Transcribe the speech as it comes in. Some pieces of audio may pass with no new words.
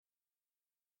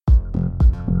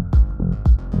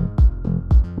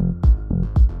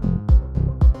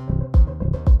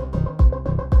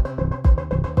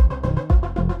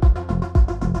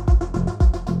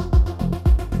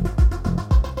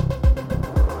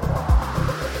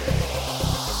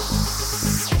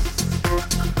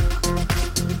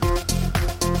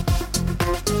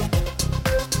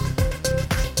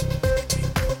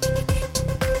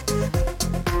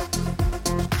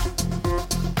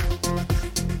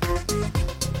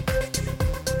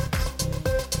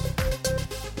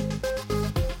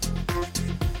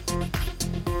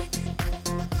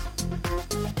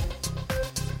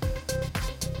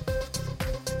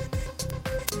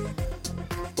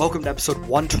Welcome to episode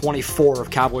 124 of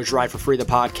Cowboys Ride for Free, the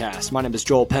podcast. My name is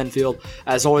Joel Penfield.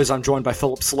 As always, I'm joined by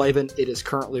Philip Slavin. It is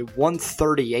currently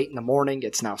 1:38 in the morning.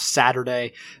 It's now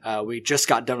Saturday. We just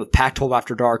got done with Pac-12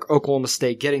 After Dark. Oklahoma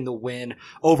State getting the win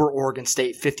over Oregon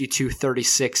State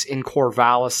 52-36 in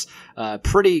Corvallis.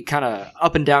 Pretty kind of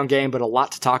up and down game, but a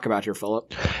lot to talk about here,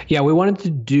 Philip. Yeah, we wanted to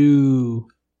do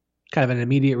kind of an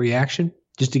immediate reaction.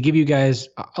 Just to give you guys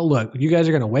a look, you guys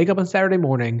are going to wake up on Saturday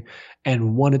morning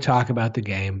and want to talk about the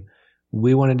game.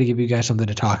 We wanted to give you guys something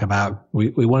to talk about.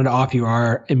 We wanted to offer you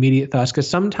our immediate thoughts because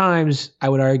sometimes I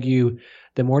would argue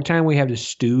the more time we have to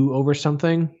stew over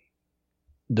something,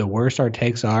 the worse our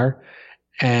takes are.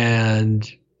 And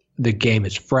the game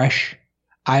is fresh.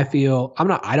 I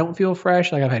don't feel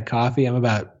fresh. Like I've had coffee. I'm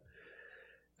about,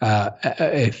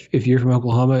 if you're from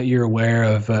Oklahoma, you're aware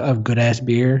of good ass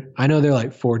beer. I know they're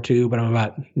like 4.2, but I'm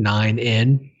about 9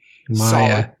 in.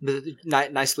 Solid.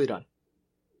 Nicely done.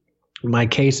 My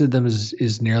case of them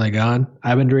is nearly gone.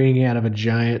 I've been drinking out of a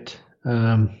giant,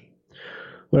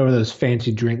 whatever those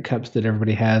fancy drink cups that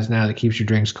everybody has now that keeps your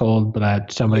drinks cold. But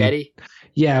Yeti?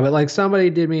 Yeah, but like somebody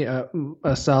did me a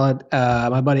solid.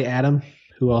 My buddy Adam,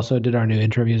 who also did our new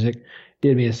intro music,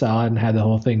 did me a solid and had the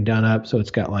whole thing done up. So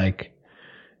it's got like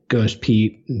Ghost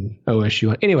Pete and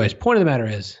OSU. Anyways, point of the matter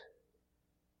is,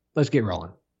 let's get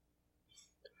rolling.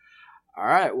 All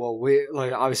right. Well,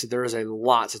 obviously there is a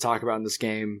lot to talk about in this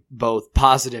game, both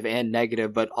positive and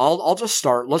negative. But I'll just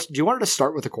start. Do you want to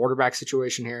start with the quarterback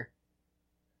situation here?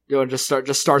 Do you want to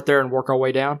just start there and work our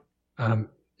way down?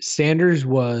 Sanders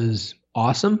was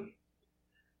awesome,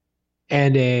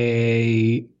 and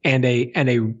a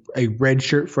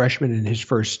redshirt freshman in his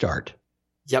first start.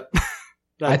 Yep.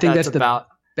 I think that's the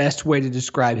best way to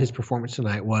describe his performance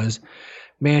tonight was,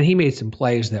 man, he made some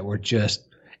plays that were just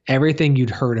everything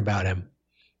you'd heard about him.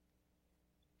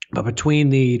 But between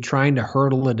the trying to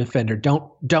hurdle a defender,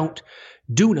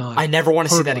 do not. I never want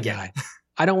to see that again.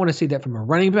 I don't want to see that from a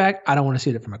running back. I don't want to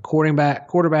see that from a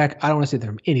quarterback. I don't want to see that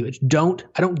from anybody.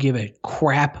 I don't give a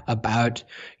crap about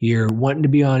your wanting to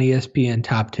be on ESPN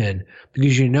top 10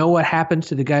 because you know what happens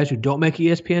to the guys who don't make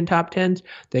ESPN top 10s?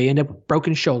 They end up with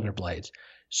broken shoulder blades.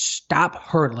 Stop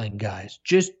hurdling, guys.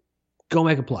 Just go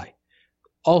make a play.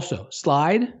 Also,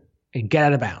 slide and get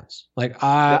out of bounds.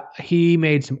 He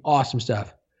made some awesome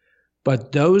stuff.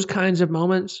 But those kinds of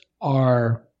moments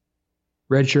are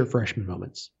redshirt freshman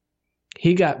moments.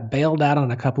 He got bailed out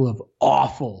on a couple of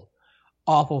awful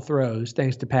throws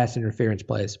thanks to pass interference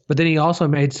plays. But then he also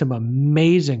made some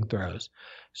amazing throws.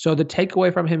 So the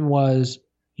takeaway from him was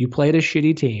you played a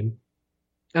shitty team.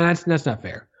 And that's not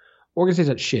fair. Oregon State's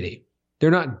not shitty.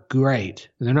 They're not great.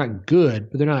 And they're not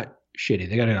good, but they're not shitty.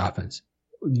 They got an offense.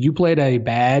 You played a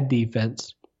bad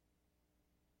defense.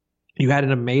 You had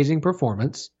an amazing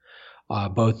performance,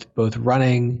 both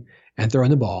running and throwing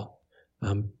the ball.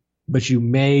 But you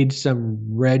made some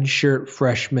redshirt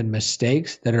freshman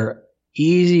mistakes that are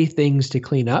easy things to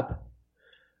clean up.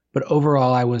 But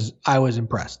overall, I was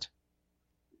impressed.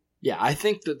 Yeah, I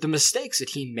think that the mistakes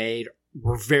that he made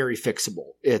were very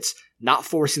fixable. It's not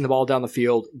forcing the ball down the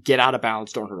field, get out of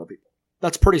bounds, don't hurt people.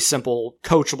 That's pretty simple,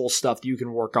 coachable stuff that you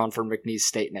can work on for McNeese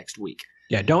State next week.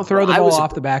 Yeah, don't throw the ball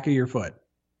off the back of your foot.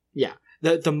 Yeah.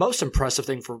 The most impressive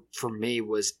thing for me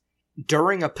was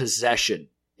during a possession,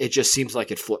 it just seems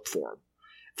like it flipped for him.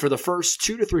 For the first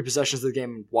 2 to 3 possessions of the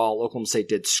game, while Oklahoma State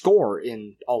did score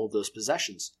in all of those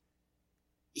possessions,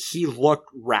 he looked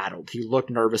rattled. He looked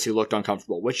nervous. He looked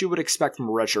uncomfortable, which you would expect from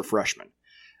a redshirt freshman.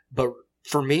 But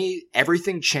for me,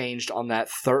 everything changed on that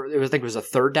third. I think it was a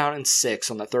 3rd down and 6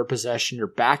 on that third possession. You're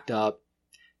backed up.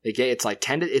 It's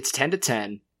 10 to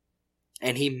 10,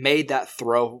 and he made that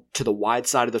throw to the wide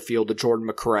side of the field to Jordan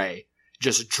McRae.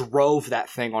 Just drove that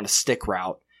thing on a stick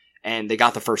route, and they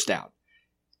got the first down.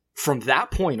 From that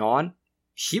point on,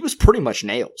 he was pretty much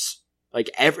nails.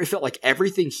 It felt like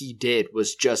everything he did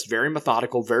was just very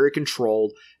methodical, very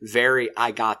controlled,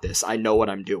 I got this. I know what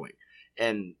I'm doing.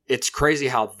 And it's crazy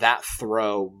how that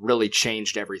throw really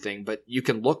changed everything. But you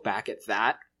can look back at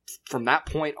that. From that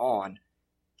point on,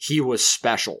 he was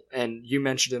special. And you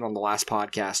mentioned it on the last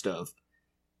podcast of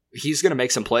he's going to make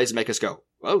some plays and make us go,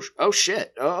 oh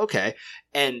shit, oh, okay.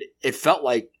 And it felt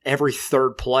like every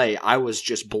third play, I was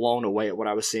just blown away at what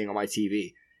I was seeing on my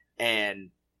TV. And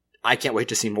I can't wait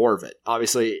to see more of it.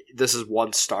 Obviously, this is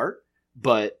one start,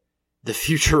 but the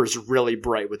future is really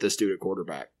bright with this dude at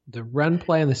quarterback. The run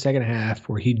play in the second half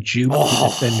where he juked the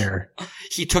defender.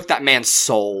 He took that man's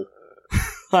soul.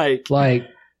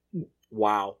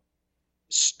 Wow.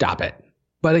 Stop it.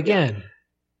 But again,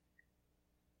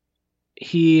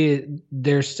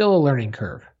 there's still a learning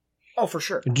curve. Oh, for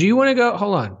sure. Do you want to go?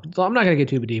 Hold on. So I'm not going to get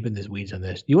too deep in this weeds on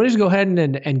this. Do you want to just go ahead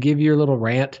and give your little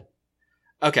rant?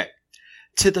 Okay.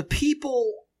 To the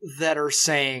people that are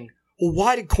saying, well,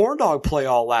 why did Corndog play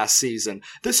all last season?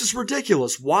 This is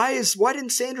ridiculous. Why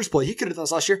didn't Sanders play? He could have done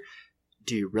this last year.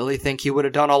 Do you really think he would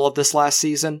have done all of this last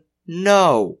season?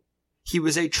 No. He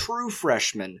was a true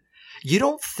freshman. You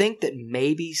don't think that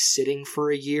maybe sitting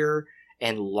for a year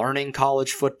and learning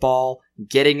college football,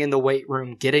 getting in the weight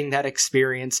room, getting that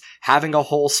experience, having a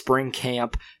whole spring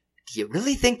camp, do you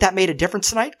really think that made a difference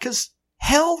tonight? Because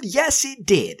hell yes, it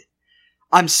did.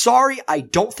 I'm sorry, I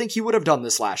don't think he would have done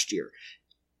this last year.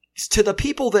 To the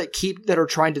people that are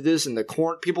trying to do this, and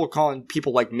people are calling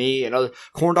people like me and other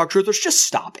corn dog truthers, just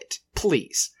stop it,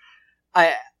 please.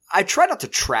 I try not to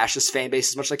trash this fan base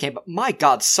as much as I can, but my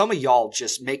God, some of y'all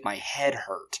just make my head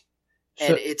hurt.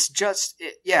 And it's just,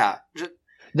 yeah.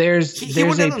 There's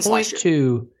a point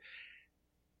to,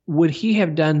 would he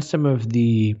have done some of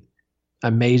the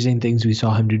amazing things we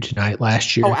saw him do tonight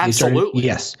last year? Oh, absolutely.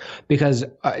 Yes, because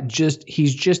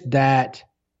he's just that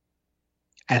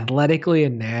athletically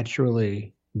and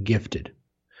naturally gifted.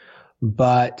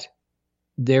 But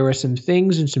there were some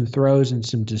things and some throws and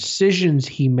some decisions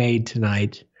he made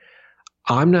tonight.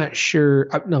 I'm not sure.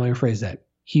 No, let me rephrase that.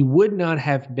 He would not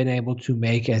have been able to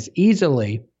make as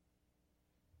easily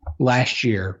last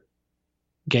year,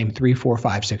 game 3, 4,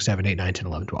 5, 6, 7, 8, 9, 10,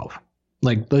 11, 12.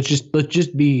 Like, let's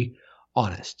just be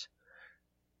honest.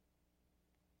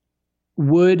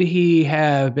 Would he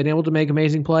have been able to make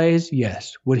amazing plays?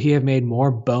 Yes. Would he have made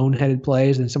more boneheaded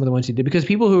plays than some of the ones he did? Because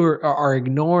people who are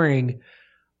ignoring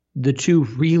the two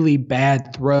really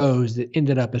bad throws that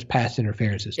ended up as pass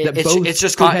interferences.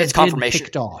 It's confirmation.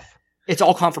 Picked off. It's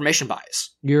all confirmation bias.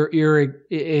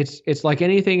 It's like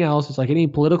anything else. It's like any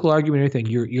political argument or anything.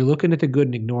 You're looking at the good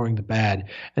and ignoring the bad.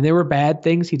 And there were bad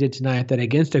things he did tonight that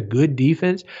against a good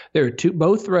defense, there were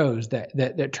both throws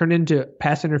that turned into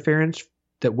pass interference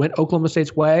that went Oklahoma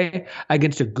State's way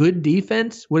against a good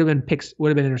defense would have been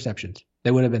interceptions.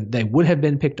 They would have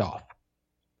been picked off.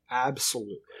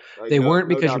 Absolutely. They weren't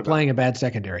because you're playing a bad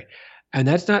secondary. And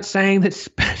that's not saying that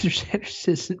Spencer Sanders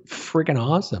isn't freaking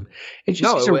awesome. It's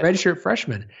just he's a redshirt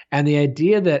freshman. And the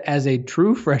idea that as a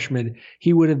true freshman,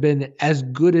 he would have been as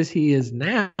good as he is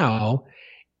now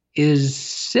is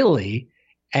silly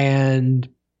and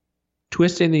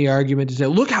twisting the argument to say,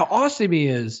 look how awesome he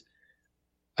is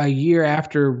a year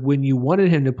after when you wanted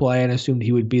him to play and assumed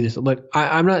he would be this. Look,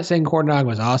 I'm not saying Corn Dog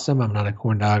was awesome. I'm not a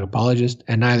Corn Dog apologist,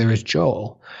 and neither is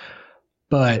Joel.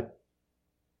 But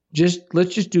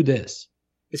let's just do this.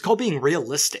 It's called being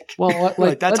realistic. Well,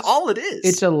 that's all it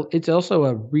is. It's also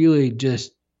a really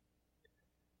just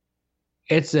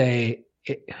it's a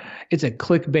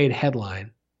clickbait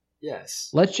headline. Yes.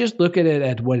 Let's just look at it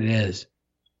at what it is.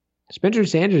 Spencer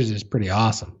Sanders is pretty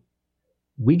awesome.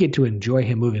 We get to enjoy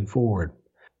him moving forward.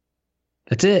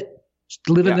 That's it. Just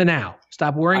live in the now.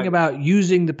 Stop worrying about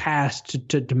using the past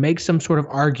to make some sort of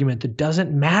argument that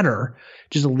doesn't matter.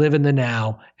 Just live in the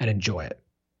now and enjoy it.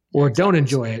 Or don't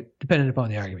enjoy it, depending upon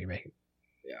the argument you're making.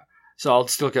 Yeah. So I'll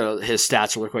just look at his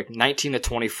stats really quick. 19 to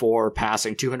 24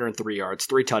 passing, 203 yards,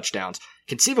 3 touchdowns.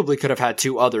 Conceivably could have had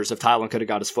 2 others if Tylen could have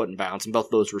got his foot in bounds, and both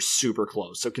of those were super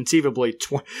close. So conceivably,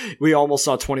 we almost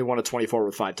saw 21 to 24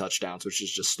 with 5 touchdowns, which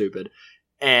is just stupid.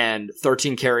 And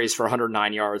 13 carries for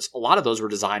 109 yards. A lot of those were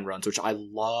design runs, which I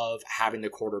love having the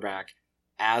quarterback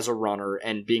as a runner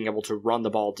and being able to run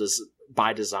the ball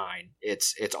by design.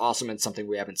 It's awesome and something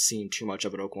we haven't seen too much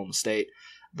of at Oklahoma State.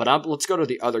 But let's go to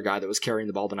the other guy that was carrying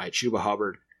the ball tonight, Chuba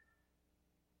Hubbard.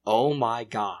 Oh my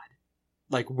God.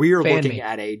 Like, we're looking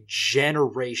at a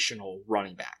generational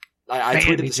running back. I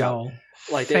tweeted this out.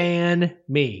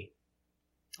 Me.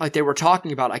 Like, they were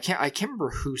talking about, I can't remember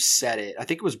who said it. I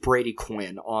think it was Brady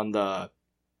Quinn on the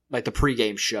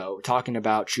pregame show talking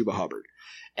about Chuba Hubbard.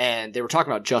 And they were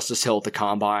talking about Justice Hill at the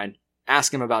Combine,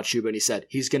 asking him about Chuba, and he said,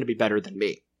 he's going to be better than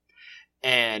me.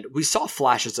 And we saw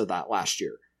flashes of that last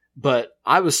year. But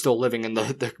I was still living in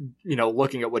the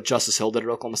looking at what Justice Hill did at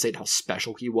Oklahoma State, how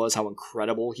special he was, how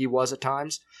incredible he was at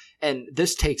times. And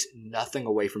this takes nothing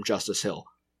away from Justice Hill.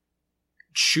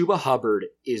 Chuba Hubbard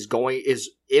is,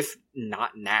 if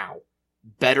not now,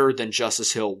 better than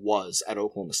Justice Hill was at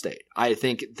Oklahoma State. I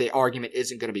think the argument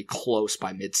isn't going to be close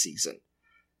by midseason.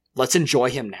 Let's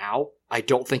enjoy him now. I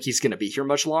don't think he's going to be here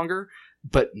much longer,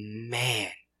 but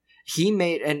man,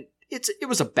 it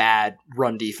was a bad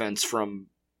run defense from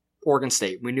Oregon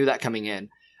State. We knew that coming in,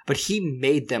 but he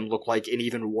made them look like an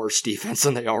even worse defense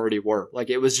than they already were. Like,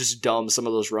 it was just dumb, some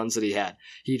of those runs that he had.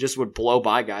 He just would blow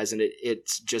by guys, and it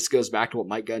just goes back to what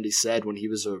Mike Gundy said when he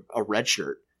was a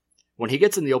redshirt. When he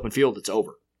gets in the open field, it's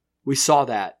over. We saw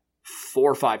that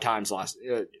 4 or 5 times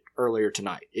earlier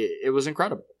tonight. It was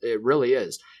incredible. It really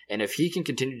is. And if he can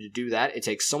continue to do that, it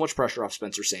takes so much pressure off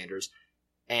Spencer Sanders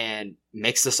and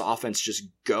makes this offense just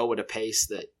go at a pace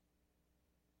that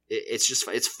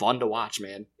it's fun to watch,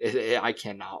 man. I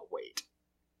cannot wait.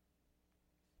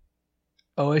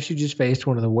 OSU just faced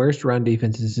one of the worst run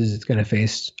defenses it's going to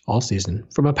face all season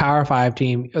from a Power 5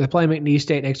 team. They're playing McNeese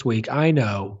State next week. I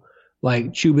know, like,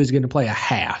 Chuba's going to play a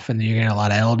half, and then you're going to get a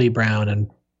lot of L.D. Brown and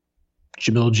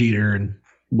Jamil Jeter and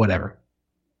whatever.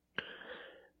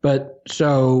 But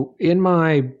so in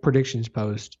my predictions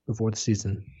post before the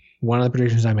season, one of the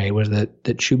predictions I made was that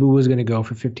Chuba was going to go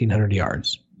for 1,500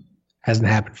 yards. Hasn't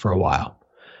happened for a while.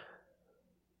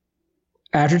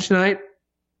 After tonight,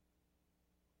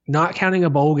 not counting a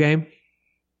bowl game,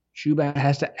 Chuba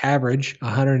has to average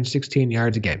 116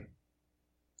 yards a game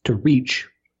to reach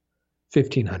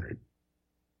 1,500.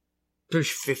 There's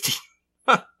 50.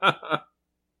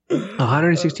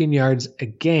 116 yards a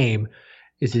game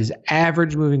is his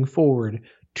average moving forward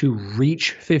to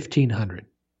reach 1,500.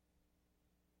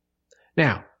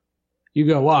 Now, you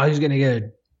go, well, he's going to get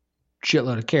a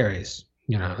shitload of carries.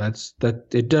 You know,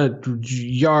 it does.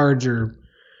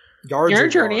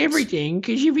 Yards aren't everything,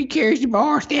 because if he carries the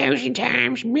ball 1,000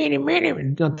 times,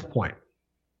 not the point.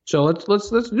 So let's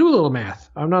do a little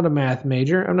math. I'm not a math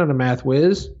major. I'm not a math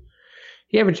whiz.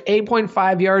 He averaged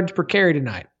 8.5 yards per carry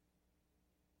tonight.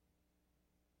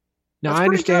 Now, I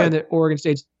understand that Oregon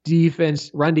State's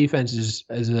run defense is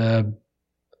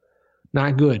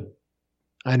not good.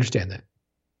 I understand that.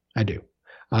 I do.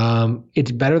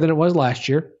 It's better than it was last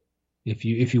year. If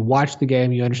you watch the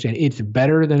game, you understand it's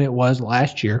better than it was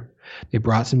last year. They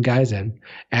brought some guys in,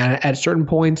 and at certain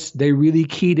points, they really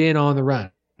keyed in on the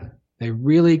run. They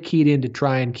really keyed in to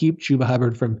try and keep Chuba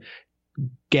Hubbard from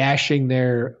gashing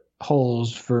their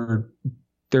holes for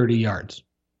 30 yards,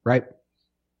 right?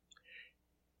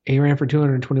 He ran for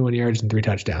 221 yards and 3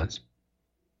 touchdowns.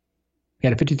 He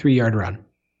had a 53-yard run.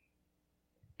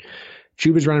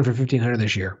 Chuba's running for 1,500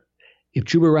 this year. If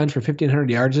Chuba runs for 1,500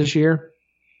 yards this year,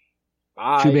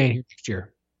 Chuba ain't here next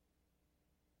year.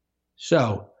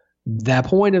 So the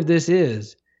point of this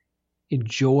is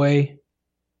enjoy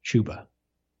Chuba,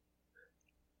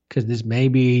 because this may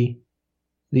be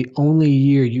the only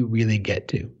year you really get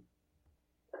to.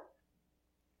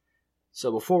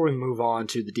 So before we move on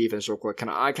to the defense real quick, can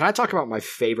I talk about my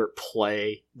favorite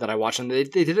play that I watched? And they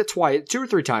did it twice, 2 or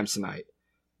 3 times tonight.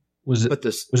 Was it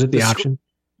the option?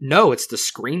 No, it's the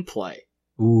screenplay.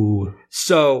 Ooh.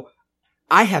 So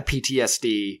I have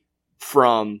PTSD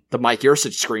from the Mike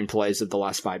Yurcich screenplays of the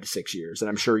last 5 to 6 years, and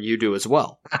I'm sure you do as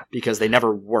well, because they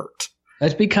never worked.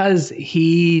 That's because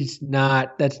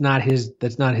that's not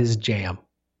his jam.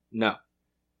 No.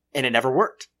 And it never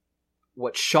worked.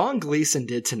 What Sean Gleason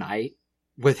did tonight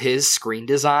with his screen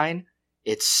design,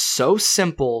 it's so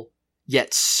simple,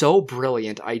 yet so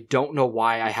brilliant. I don't know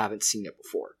why I haven't seen it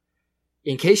before.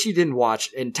 In case you didn't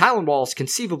watch, and Tylan Wallace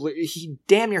conceivably, he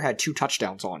damn near had 2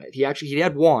 touchdowns on it. He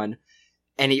had 1,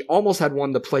 and he almost had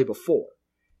 1 the play before.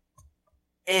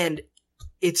 And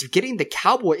it's getting the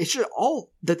Cowboy, it's just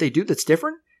all that they do that's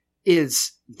different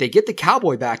is they get the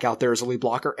Cowboy back out there as a lead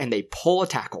blocker and they pull a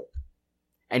tackle.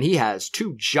 And he has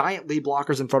 2 giant lead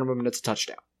blockers in front of him and it's a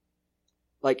touchdown.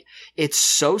 Like, it's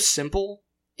so simple.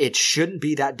 It shouldn't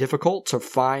be that difficult to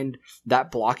find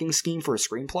that blocking scheme for a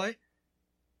screenplay.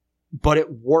 But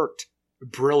it worked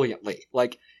brilliantly.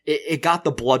 Like, it got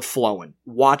the blood flowing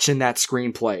watching that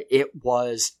screenplay. It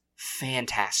was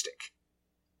fantastic.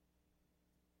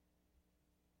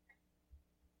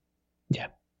 Yeah.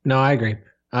 No, I agree.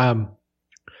 Although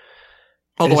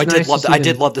I did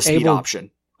love the speed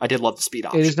option. I did love the speed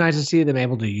option. It is nice to see them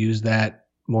able to use that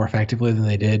more effectively than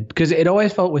they did. Because it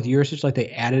always felt with Yurcich like they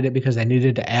added it because they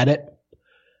needed to add it.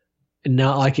 And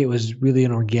not like it was really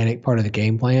an organic part of the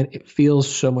game plan. It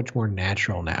feels so much more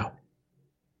natural now.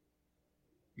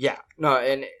 Yeah. No,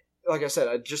 and like I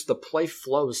said, just the play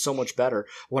flow is so much better.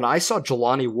 When I saw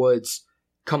Jelani Woods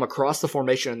come across the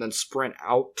formation and then sprint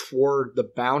out toward the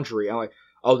boundary, I'm like,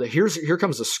 oh, here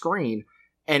comes the screen.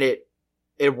 And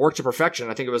it worked to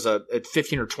perfection. I think it was a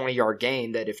 15 or 20 yard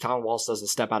gain that if Tylan Wallace doesn't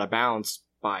step out of bounds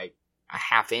by a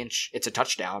half inch, it's a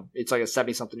touchdown. It's like a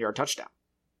 70-something yard touchdown.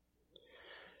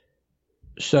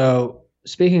 So,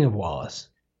 speaking of Wallace,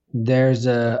 there's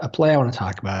a play I want to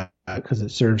talk about because it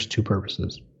serves 2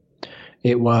 purposes.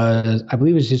 It was, I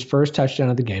believe it was his first touchdown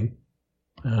of the game.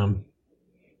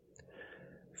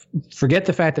 Forget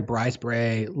the fact that Bryce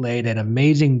Bray laid an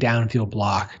amazing downfield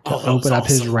block to open up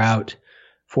his route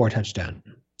for a touchdown.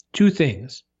 2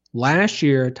 things. Last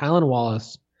year, Tylan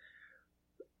Wallace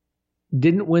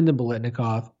didn't win the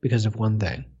Biletnikoff because of one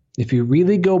thing. If you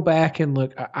really go back and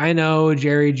look, I know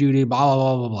Jerry Jeudy, blah, blah,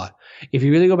 blah, blah, blah. If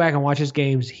you really go back and watch his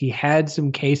games, he had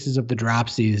some cases of the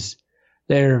dropsies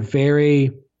that are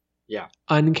very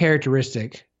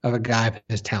uncharacteristic of a guy of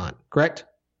his talent, correct?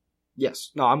 Yes.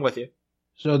 No, I'm with you.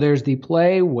 So there's the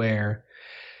play where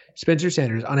Spencer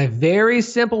Sanders, on a very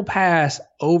simple pass,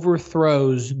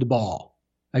 overthrows the ball.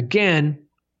 Again,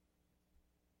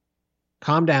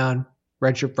 calm down,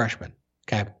 redshirt freshman.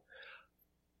 Okay.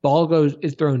 Ball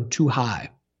is thrown too high.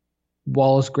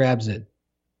 Wallace grabs it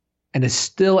and is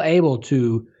still able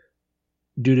to,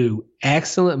 due to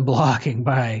excellent blocking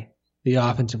by the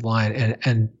offensive line,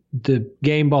 and the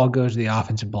game ball goes to the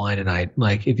offensive line tonight.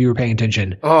 Like, if you were paying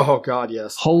attention. Oh, God,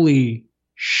 yes. Holy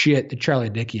shit, the Charlie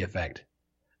Dickey effect.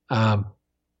 Not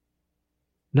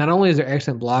only is there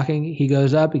excellent blocking, he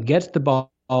goes up, he gets the ball,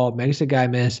 makes a guy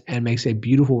miss, and makes a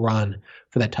beautiful run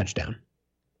for that touchdown.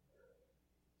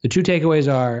 The two takeaways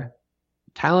are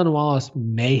Tylan Wallace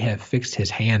may have fixed his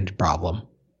hand problem,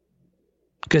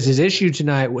 because his issue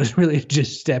tonight was really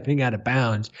just stepping out of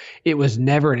bounds. It was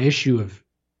never an issue of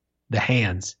the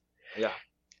hands. Yeah.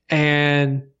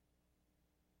 And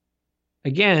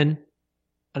again,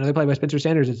 another play by Spencer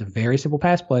Sanders. It's a very simple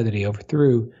pass play that he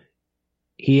overthrew.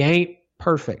 He ain't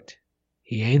perfect.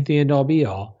 He ain't the end all be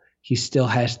all. He still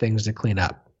has things to clean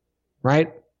up,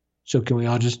 right? So can we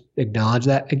all just acknowledge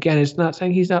that? Again, it's not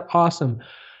saying he's not awesome.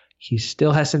 He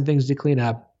still has some things to clean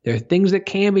up. There are things that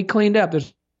can be cleaned up.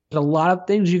 There's a lot of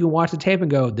things you can watch the tape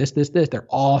and go, this. They're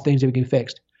all things that we can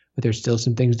fix. But there's still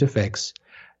some things to fix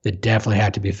that definitely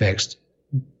have to be fixed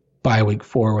by week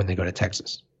 4 when they go to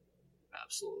Texas.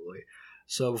 Absolutely.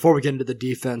 So before we get into the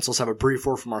defense, let's have a brief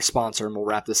word from our sponsor and we'll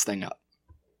wrap this thing up.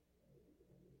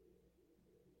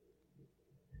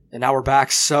 And now we're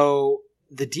back. So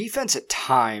the defense at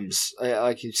times,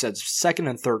 like you said, second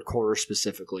and third quarter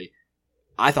specifically,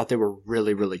 I thought they were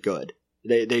really, really good.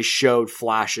 They showed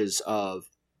flashes of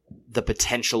the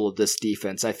potential of this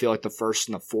defense. I feel like the first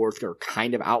and the fourth are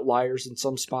kind of outliers in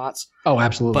some spots. Oh,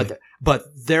 absolutely. But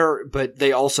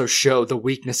they also show the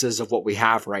weaknesses of what we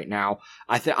have right now.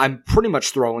 I'm pretty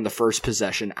much throwing the first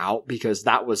possession out because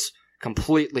that was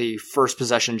completely first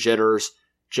possession jitters,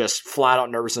 just flat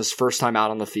out nervousness, first time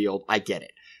out on the field. I get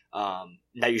it.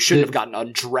 Now you shouldn't have gotten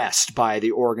undressed by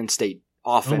the Oregon State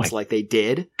offense like they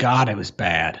did. God, it was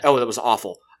bad. Oh, that was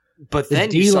awful. But then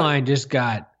the D-line just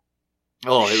got it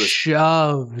was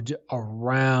shoved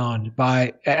around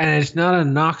by, and it's not a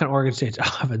knock on Oregon State's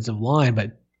offensive line,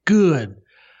 but good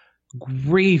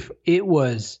grief. I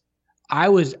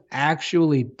was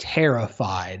actually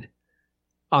terrified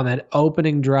on that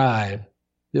opening drive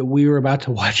that we were about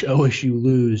to watch OSU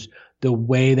lose, the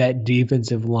way that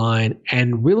defensive line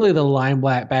and really the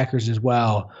linebackers as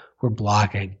well were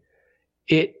blocking.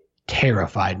 It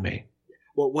terrified me.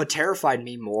 Well, what terrified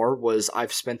me more was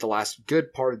I've spent the last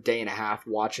good part of a day and a half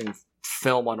watching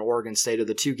film on Oregon State of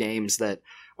the two games that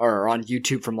are on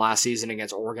YouTube from last season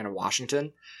against Oregon and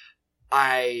Washington.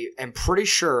 I am pretty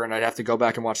sure, and I'd have to go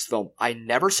back and watch the film, I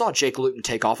never saw Jake Luton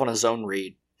take off on a zone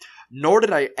read, nor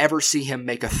did I ever see him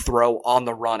make a throw on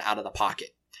the run out of the pocket.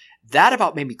 That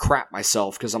about made me crap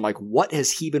myself because I'm like, what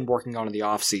has he been working on in the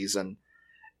offseason?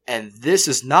 And this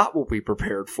is not what we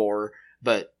prepared for.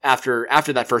 But after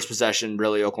that first possession,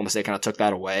 really, Oklahoma State kind of took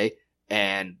that away,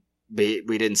 and we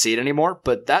didn't see it anymore.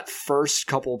 But that first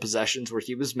couple of possessions where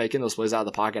he was making those plays out of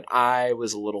the pocket, I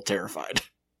was a little terrified.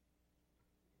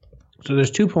 So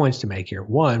there's 2 points to make here.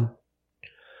 One,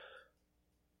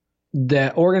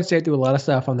 that Oregon State threw a lot of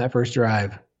stuff on that first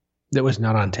drive that was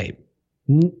not on tape.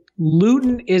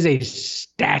 Luton is a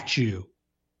statue.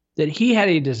 That he had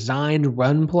a designed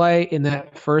run play in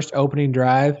that first opening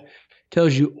drive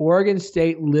tells you Oregon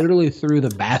State literally threw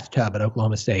the bathtub at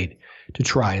Oklahoma State to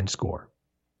try and score.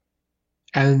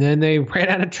 And then they ran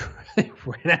out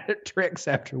of tricks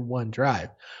after one drive.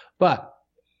 But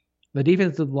the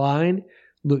defensive line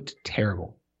looked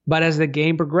terrible. But as the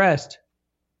game progressed,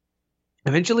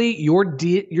 eventually your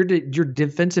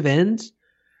defensive ends,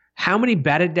 how many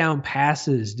batted down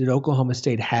passes did Oklahoma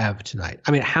State have tonight?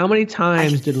 I mean, how many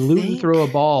times did Luton throw a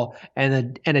ball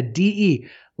and a DE?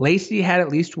 Lacey had at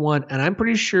least one, and I'm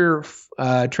pretty sure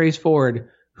Trace Ford,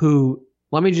 who,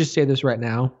 let me just say this right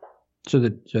now so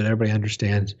that everybody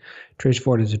understands. Trace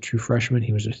Ford is a true freshman.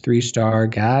 He was a 3-star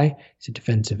guy. He's a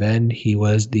defensive end. He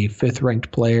was the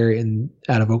 5th-ranked player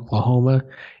out of Oklahoma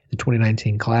in the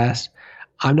 2019 class.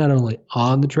 I'm not only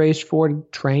on the Trace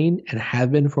Ford train and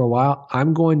have been for a while,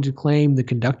 I'm going to claim the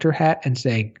conductor hat and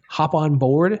say, hop on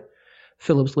board.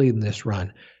 Phillips leading this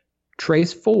run.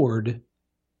 Trace Ford,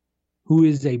 who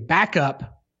is a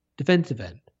backup defensive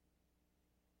end,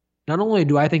 Not only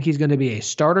do I think he's going to be a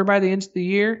starter by the end of the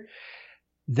year,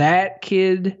 that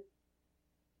kid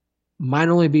might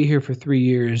only be here for 3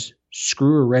 years.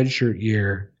 Screw a redshirt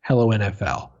year. Hello,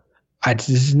 NFL. This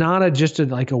is not just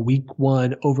a week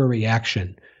one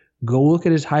overreaction. Go look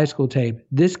at his high school tape.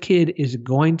 This kid is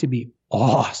going to be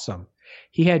awesome.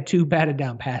 He had 2 batted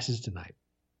down passes tonight.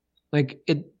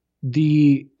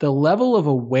 The level of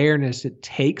awareness it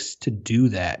takes to do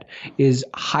that is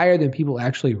higher than people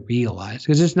actually realize,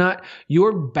 because it's not,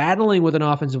 you're battling with an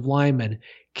offensive lineman,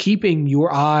 keeping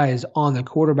your eyes on the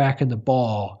quarterback and the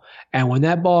ball. And when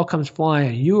that ball comes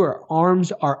flying, your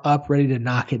arms are up ready to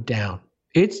knock it down.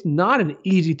 It's not an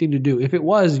easy thing to do. If it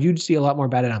was, you'd see a lot more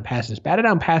batted down passes. Batted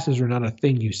down passes are not a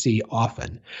thing you see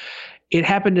often. It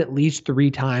happened at least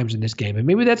 3 times in this game. And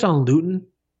maybe that's on Luton.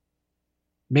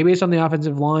 Maybe it's on the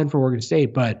offensive line for Oregon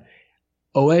State, but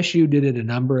OSU did it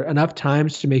enough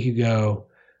times to make you go,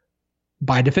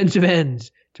 by defensive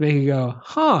ends, to make you go,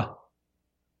 huh,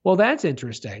 well, that's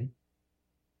interesting.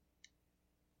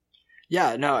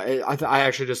 Yeah, no, I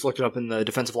actually just looked it up, and the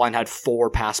defensive line had 4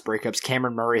 pass breakups.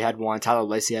 Cameron Murray had 1, Tyler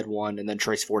Lacey had 1, and then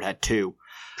Trace Ford had 2.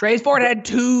 Trace Ford had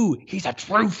 2. He's a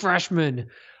true freshman.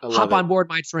 Hop on board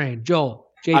my train. Joel,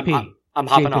 JP. I'm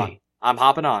hopping on. I'm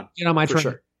hopping on. Get on my train.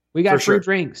 Sure. We got free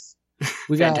drinks.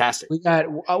 We got fantastic. We got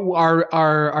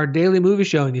our daily movie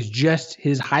showing is just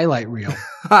his highlight reel,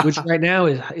 which right now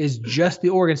is just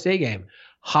the Oregon State game.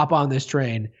 Hop on this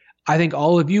train. I think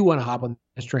all of you want to hop on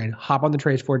this train. Hop on the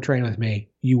Trace Ford train with me.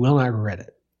 You will not regret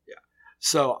it. Yeah.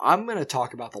 So I'm going to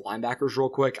talk about the linebackers real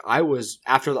quick. I was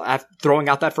after throwing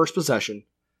out that first possession,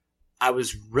 I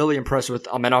was really impressed with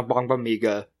Amena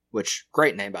Bongbamiga, which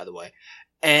great name by the way,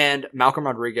 and Malcolm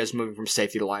Rodriguez moving from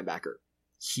safety to linebacker.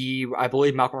 I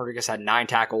believe Malcolm Rodriguez had 9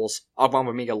 tackles.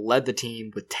 Bongbamiga led the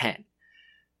team with 10.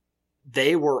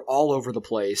 They were all over the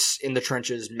place in the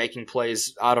trenches, making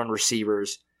plays out on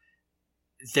receivers.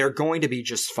 They're going to be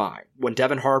just fine. When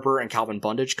Devin Harper and Calvin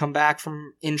Bundage come back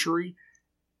from injury,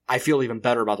 I feel even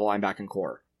better about the linebacking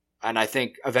core. And I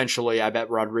think eventually, I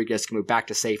bet Rodriguez can move back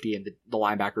to safety and the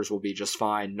linebackers will be just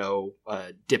fine. No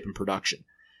dip in production.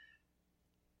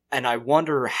 And I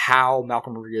wonder how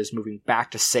Malcolm Rodriguez moving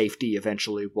back to safety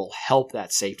eventually will help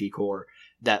that safety core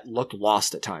that looked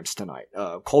lost at times tonight.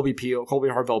 Colby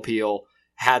Harvell-Peel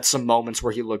had some moments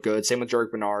where he looked good. Same with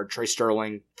Derek Bernard, Trey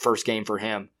Sterling, first game for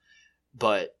him.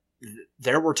 But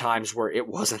there were times where it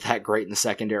wasn't that great in the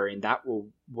secondary, and that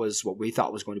was what we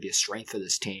thought was going to be a strength for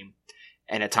this team.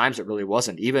 And at times it really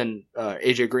wasn't. Even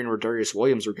A.J. Green or Darius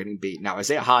Williams were getting beat. Now,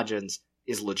 Isaiah Hodgins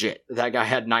is legit. That guy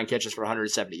had 9 catches for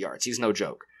 170 yards. He's no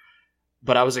joke.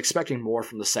 But I was expecting more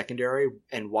from the secondary,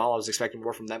 and while I was expecting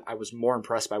more from them, I was more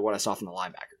impressed by what I saw from the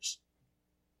linebackers.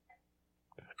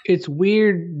 It's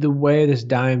weird the way this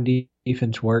dime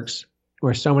defense works,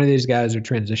 where so many of these guys are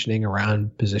transitioning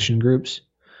around position groups.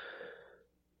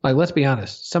 Like, let's be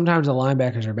honest. Sometimes the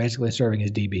linebackers are basically serving as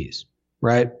DBs,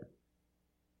 right?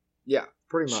 Yeah,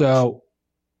 pretty much. So,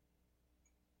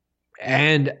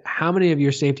 and how many of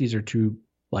your safeties are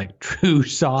true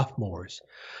sophomores?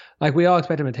 Like, we all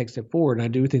expect them to take a step forward, and I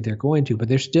do think they're going to, but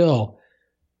they're still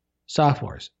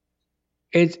sophomores.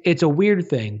 It's a weird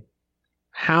thing.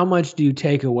 How much do you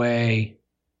take away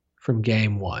from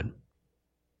game one?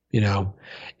 You know,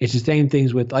 it's the same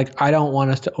things with, like, I don't want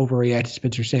us to overreact to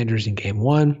Spencer Sanders in game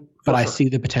one, but I see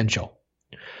the potential.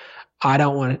 I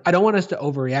don't want us to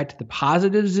overreact to the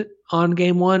positives on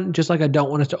game one, just like I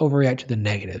don't want us to overreact to the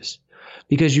negatives.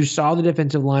 Because you saw the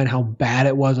defensive line, how bad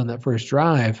it was on that first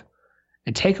drive,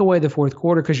 and take away the fourth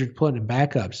quarter because you're putting in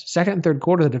backups. Second and third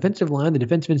quarter, the defensive line, the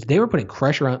defensive ends, they were putting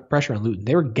pressure on Luton.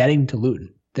 They were getting to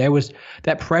Luton.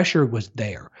 That pressure was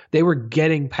there. They were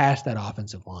getting past that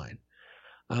offensive line.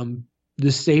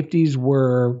 The safeties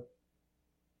were.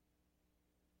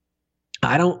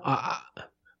 I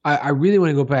really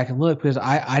want to go back and look because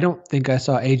I don't think I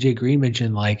saw AJ Green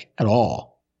mentioned at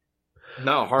all.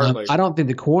 No, hardly. I don't think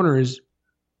the corners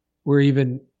were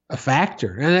even a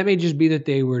factor. And that may just be that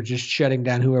they were just shutting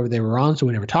down whoever they were on, so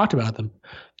we never talked about them.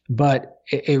 But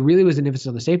it really was an emphasis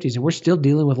on the safeties, and we're still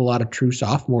dealing with a lot of true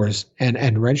sophomores and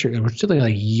redshirt, and we're still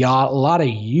dealing with a lot of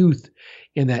youth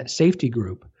in that safety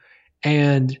group.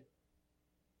 And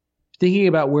thinking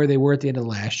about where they were at the end of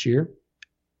last year,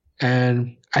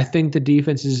 and I think the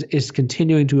defense is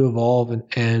continuing to evolve,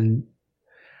 and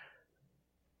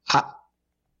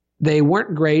they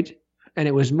weren't great, and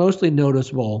it was mostly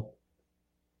noticeable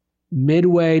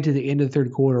midway to the end of the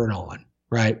third quarter and on,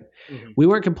 right? Mm-hmm. We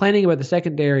weren't complaining about the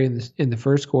secondary in the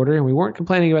first quarter, and we weren't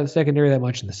complaining about the secondary that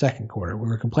much in the second quarter. We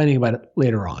were complaining about it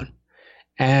later on.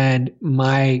 And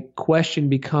my question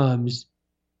becomes,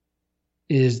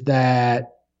 is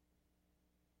that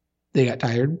they got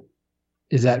tired?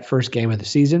 Is that first game of the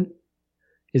season?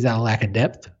 Is that a lack of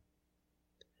depth?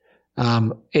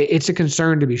 It's a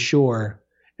concern to be sure,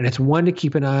 and it's one to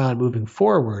keep an eye on moving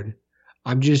forward.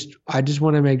 I just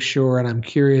want to make sure, and I'm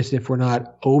curious if we're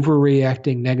not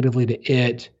overreacting negatively to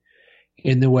it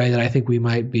in the way that I think we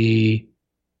might be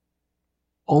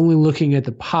only looking at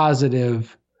the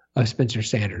positive of Spencer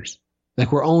Sanders.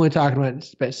 Like we're only talking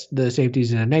about the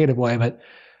safeties in a negative way, but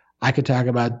I could talk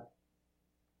about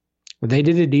they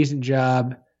did a decent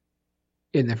job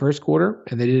in the first quarter,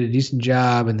 and they did a decent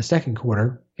job in the second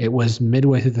quarter. It was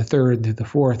midway through the third and through the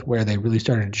fourth where they really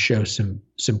started to show some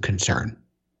concern.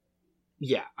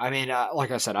 Yeah, I mean,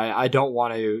 like I said, I don't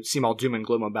want to seem all doom and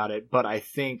gloom about it, but I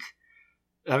think,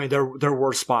 I mean, there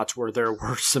were spots where there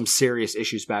were some serious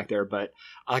issues back there, but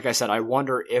like I said, I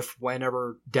wonder if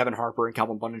whenever Devin Harper and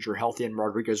Calvin Bundinger are healthy and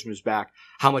Rodriguez moves back,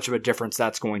 how much of a difference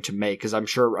that's going to make, because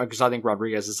I think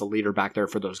Rodriguez is a leader back there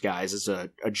for those guys as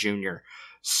a junior.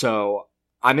 So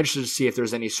I'm interested to see if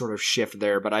there's any sort of shift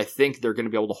there, but I think they're going to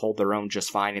be able to hold their own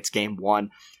just fine. It's game one.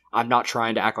 I'm not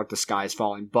trying to act like the sky is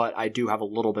falling, but I do have a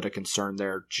little bit of concern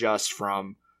there just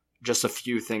from just a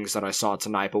few things that I saw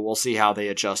tonight, but we'll see how they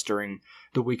adjust during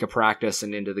the week of practice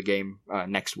and into the game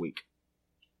next week.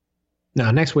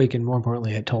 No, next week, and more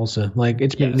importantly at Tulsa. Like,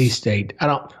 it's McNeese State. I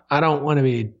don't want to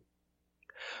be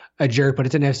a jerk, but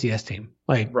it's an FCS team.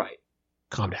 Like, right.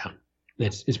 Calm down.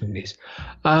 It's McNeese.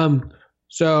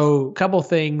 So a couple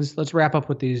things. Let's wrap up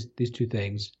with these two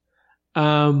things.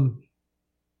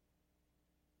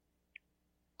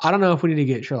 I don't know if we need to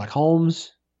get Sherlock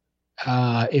Holmes,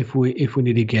 if we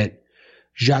need to get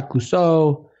Jacques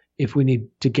Cousteau, if we need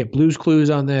to get Blue's Clues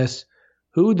on this.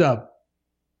 Who the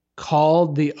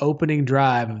called the opening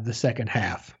drive of the second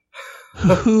half?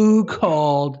 Who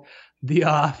called the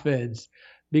offense?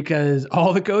 Because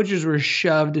all the coaches were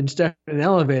shoved and stuck in an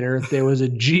elevator. There was a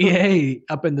GA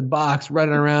up in the box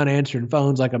running around answering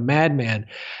phones like a madman.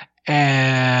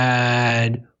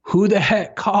 And who the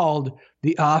heck called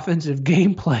the offensive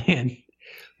game plan?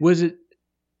 Was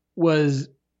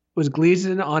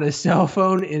Gleason on his cell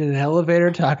phone in an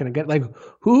elevator talking to, like,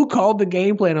 who called the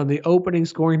game plan on the opening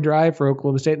scoring drive for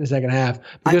Oklahoma State in the second half?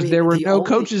 Because there were no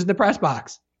coaches in the press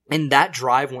box. And that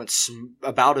drive went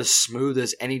about as smooth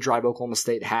as any drive Oklahoma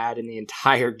State had in the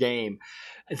entire game.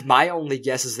 My only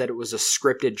guess is that it was a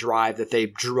scripted drive that they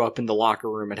drew up in the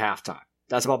locker room at halftime.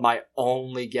 That's about my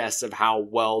only guess of how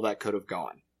well that could have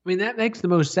gone. I mean, that makes the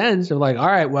most sense of like, all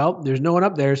right, well, there's no one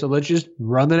up there, so let's just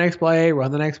run the next play,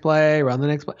 run the next play, run the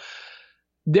next play.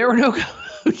 There were no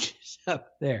coaches up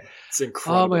there. It's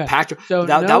incredible. Oh my God. So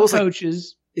that was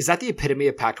coaches. Like, is that the epitome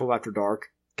of Pac-12 after dark?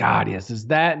 God, yes. Is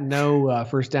that no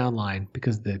first down line?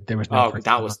 Because there was no first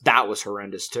down line. That was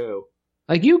horrendous too.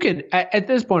 Like, you can, at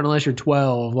this point, unless you're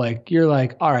 12, like, you're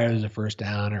like, all right, it was a first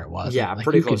down or it wasn't. Yeah, like,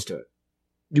 pretty close to it.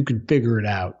 You can figure it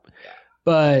out. Yeah.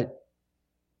 But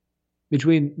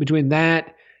between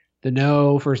that, the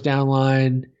no first down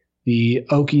line, the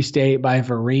Okie State by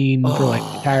Vereen for like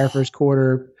the entire first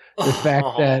quarter, the fact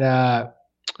that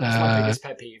that's my biggest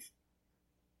pet peeve.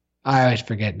 I always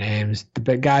forget names.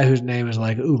 The guy whose name is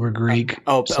like uber Greek.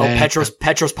 Petros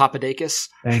Papadakis.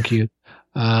 Thank you.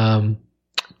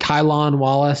 Tylon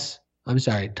Wallace. I'm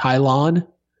sorry, Tylon.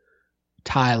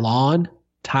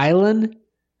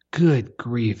 Good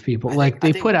grief, people!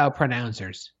 They put out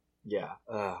pronouncers. Yeah.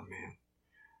 Oh man.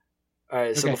 All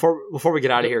right. So before we get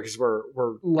out of here, because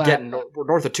we're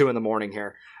north of 2 a.m.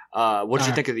 here. What did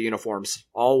you think of the uniforms?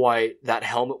 All white. That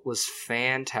helmet was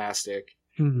fantastic.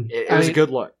 Mm-hmm. It was a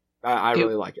good look. I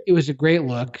really like it. It was a great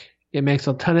look. It makes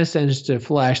a ton of sense to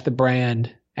flash the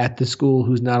brand at the school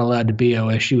who's not allowed to be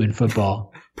OSU in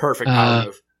football. Perfect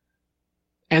move.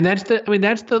 And that's the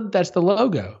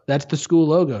logo. That's the school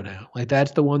logo now. Like,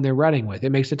 that's the one they're running with. It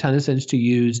makes a ton of sense to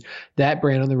use that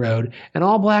brand on the road. And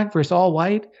all black versus all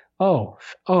white. All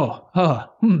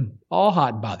hot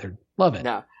and bothered. Love it.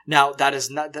 Now that is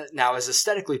not now as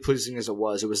aesthetically pleasing as it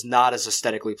was not as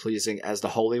aesthetically pleasing as the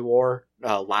Holy War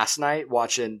last night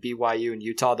watching BYU and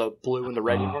Utah, the blue and the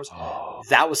red uniforms.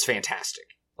 That was fantastic.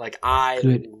 Like, I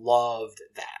loved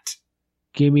that.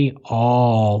 Give me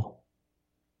all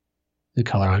the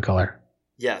color on color.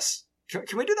 Yes.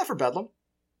 Can we do that for Bedlam?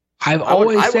 I've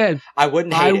always said I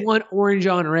wouldn't hate it. I want orange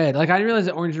on red. Like, I didn't realize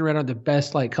that orange and red are the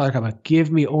best like color combo.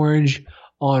 Give me orange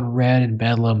on red and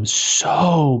Bedlam.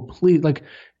 So please, like,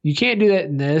 you can't do that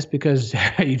in this because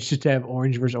you just have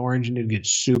orange versus orange and it gets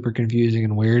super confusing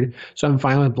and weird. So I'm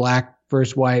fine with black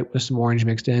versus white with some orange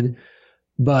mixed in.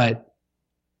 But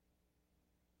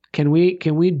can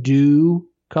we do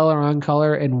color on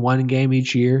color in one game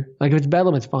each year? Like, if it's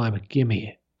Bedlam, it's fine, but give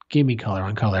me color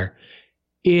on color.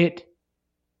 It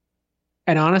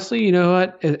And honestly, you know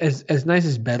what? As nice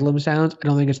as Bedlam sounds, I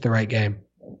don't think it's the right game.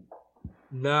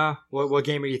 Nah. What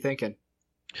game are you thinking?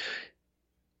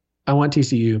 I want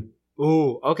TCU.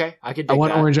 Ooh, okay. I could dig that. I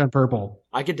want orange on purple.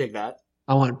 I could dig that.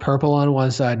 I want purple on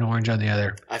one side and orange on the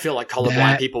other. I feel like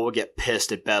colorblind people would get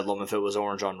pissed at Bedlam if it was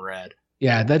orange on red.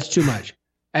 Yeah, that's too much.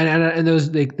 And those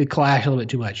they clash a little bit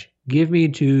too much. Give me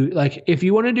two, like if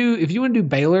you want to do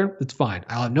Baylor, that's fine.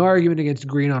 I'll have no argument against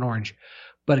green on orange.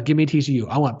 But give me TCU.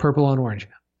 I want purple on orange.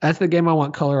 That's the game I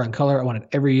want, color on color. I want it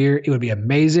every year. It would be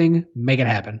amazing. Make it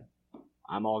happen.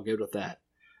 I'm all good with that.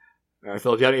 All right,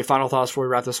 Philip, you got any final thoughts before we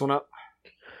wrap this one up?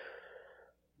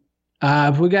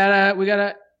 We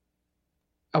gotta.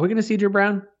 Are we gonna see Drew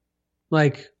Brown?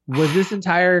 Like, was this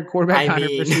entire quarterback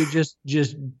controversy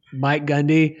just Mike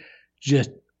Gundy?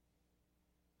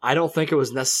 I don't think it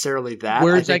was necessarily that.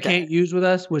 Words I can't use with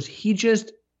us. Was he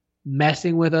just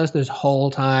messing with us this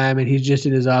whole time, and he's just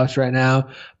in his office right now,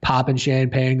 popping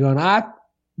champagne, going, "I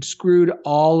screwed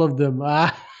all of them."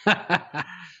 I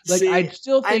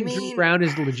still think Drew Brown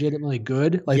is legitimately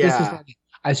good.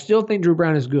 I still think Drew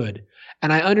Brown is good.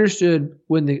 And I understood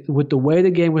with the way the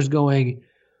game was going,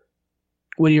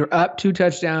 when you're up 2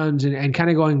 touchdowns and kind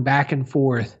of going back and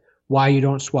forth, why you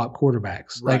don't swap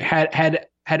quarterbacks. Right. Like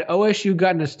had OSU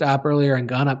gotten a stop earlier and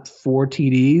gone up 4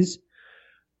 TDs,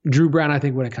 Drew Brown I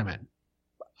think would have come in.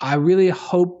 I really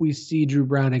hope we see Drew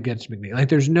Brown against McNeese. Like,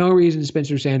 there's no reason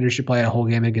Spencer Sanders should play a whole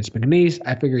game against McNeese.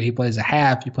 I figure he plays a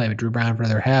half. You play with Drew Brown for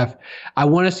another half. I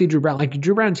want to see Drew Brown. Like,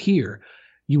 Drew Brown's here.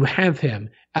 You have him.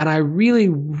 And I really,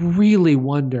 really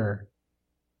wonder,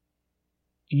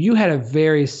 you had a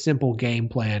very simple game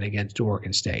plan against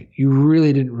Oregon State. You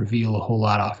really didn't reveal a whole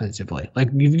lot offensively. Like,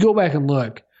 if you go back and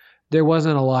look, there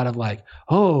wasn't a lot of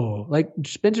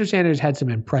Spencer Sanders had some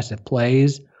impressive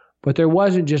plays, but there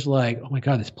wasn't just like, oh my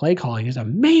God, this play calling is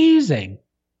amazing.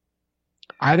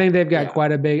 I think they've got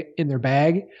quite a bit in their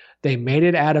bag. They made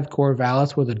it out of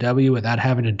Corvallis with a W without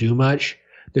having to do much.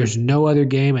 There's no other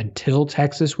game until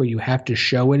Texas where you have to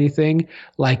show anything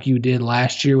like you did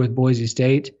last year with Boise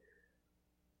State.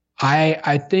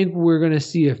 I think we're going to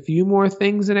see a few more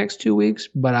things the next 2 weeks,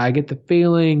 but I get the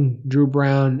feeling Drew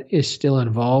Brown is still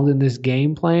involved in this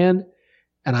game plan,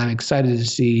 and I'm excited to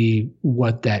see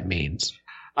what that means.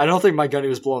 I don't think Mike Gundy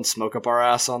was blowing smoke up our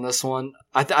ass on this one.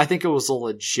 I think it was a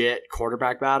legit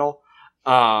quarterback battle.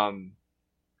 I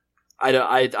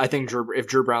think if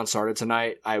Drew Brown started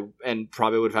tonight, and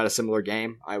probably would have had a similar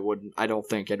game. I don't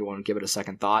think anyone would give it a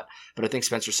second thought. But I think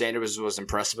Spencer Sanders was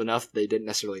impressive enough. They didn't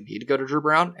necessarily need to go to Drew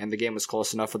Brown, and the game was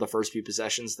close enough for the first few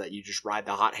possessions that you just ride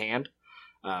the hot hand.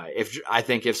 I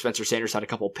think if Spencer Sanders had a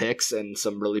couple picks and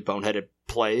some really boneheaded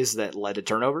plays that led to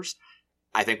turnovers,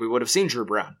 I think we would have seen Drew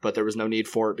Brown. But there was no need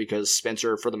for it because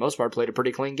Spencer, for the most part, played a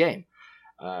pretty clean game.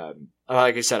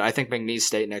 Like I said, I think McNeese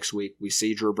State next week, we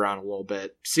see Drew Brown a little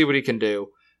bit, see what he can do.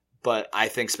 But I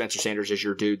think Spencer Sanders is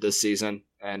your dude this season,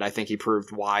 and I think he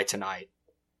proved why tonight.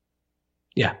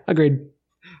 Yeah, agreed.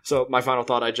 So my final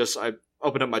thought, I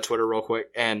opened up my Twitter real quick,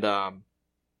 and I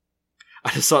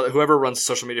just saw that whoever runs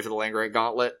social media for the Land Grant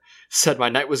Gauntlet said my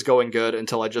night was going good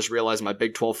until I just realized my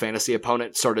Big 12 fantasy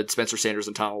opponent started Spencer Sanders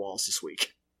and Tyler Wallace this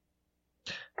week.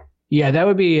 Yeah,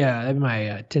 that'd be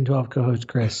my 10-12 co-host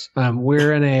Chris.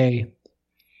 We're in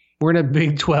a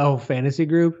Big 12 fantasy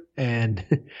group, and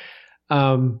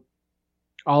all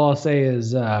I'll say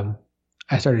is I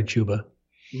started Chuba.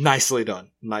 Nicely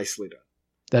done.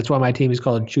 That's why my team is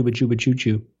called Chuba Chuba Choo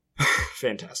Choo.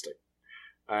 Fantastic.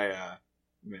 I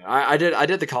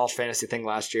did the college fantasy thing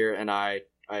last year, and I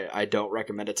don't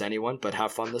recommend it to anyone, but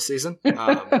have fun this season.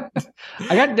 I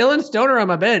got Dylan Stoner on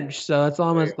my bench, so that's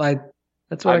almost like.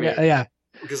 That's what I got. Yeah,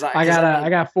 I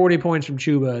got 40 points from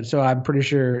Chuba, so I'm pretty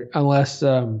sure unless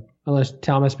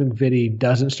Thomas McVitie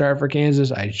doesn't start for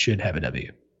Kansas, I should have a W.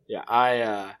 Yeah,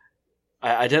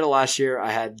 I did it last year.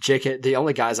 I had J.K. The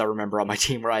only guys I remember on my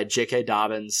team were I had J.K.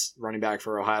 Dobbins, running back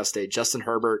for Ohio State, Justin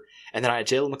Herbert, and then I had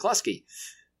Jalen McCluskey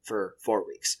for 4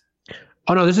 weeks.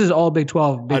 Oh no, this is all Big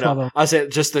 12. Big 12. I say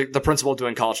just the principle of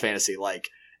doing college fantasy. Like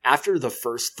after the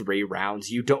first 3 rounds,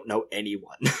 you don't know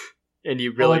anyone, and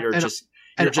you really are just.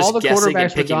 You're just all the guessing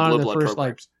and picking blue blood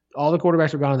programs. All the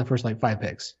quarterbacks were gone in the first 5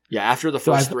 picks. Yeah, after the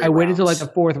first 3 rounds. I waited till the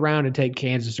 4th round to take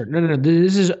Kansas. No.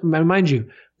 This is, mind you,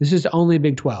 this is only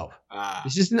Big 12.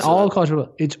 This isn't all college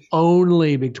football. It's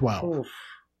only Big 12. Oof.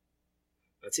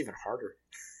 That's even harder.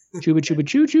 Chuba chuba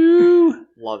choo choo.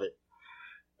 Love it.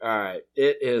 All right,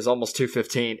 it is almost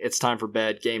 2:15. It's time for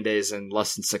bed. Game day's in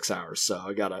less than 6 hours, so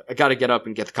I gotta get up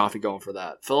and get the coffee going for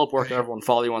that. Philip, where can everyone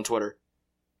follow you on Twitter?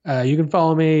 You can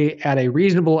follow me at a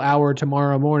reasonable hour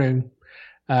tomorrow morning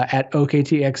at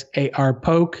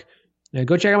OKTXARPoke. Yeah,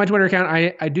 go check out my Twitter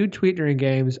account. I do tweet during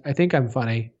games. I think I'm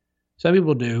funny. Some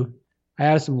people do. I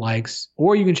have some likes.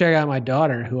 Or you can check out my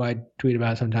daughter, who I tweet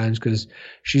about sometimes because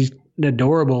she's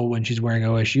adorable when she's wearing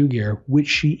OSU gear, which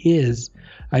she is.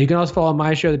 You can also follow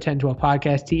my show, the 1012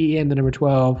 Podcast, TEN, the number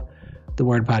 12, the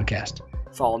word podcast.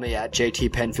 Follow me at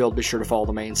JT Penfield. Be sure to follow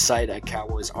the main site at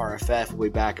Cowboys RFF. We'll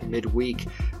be back midweek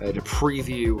to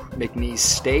preview McNeese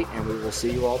State, and we will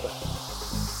see you all then.